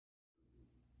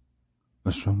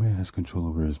A strong man has control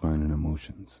over his mind and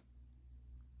emotions.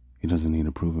 He doesn't need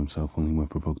to prove himself only when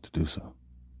provoked to do so.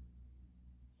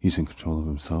 He's in control of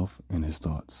himself and his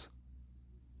thoughts.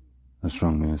 A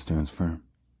strong man stands firm.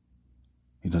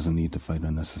 He doesn't need to fight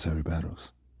unnecessary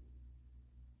battles.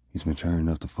 He's mature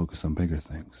enough to focus on bigger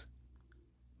things,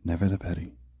 never the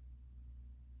petty.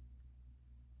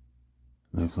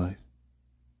 Live life,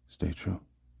 stay true.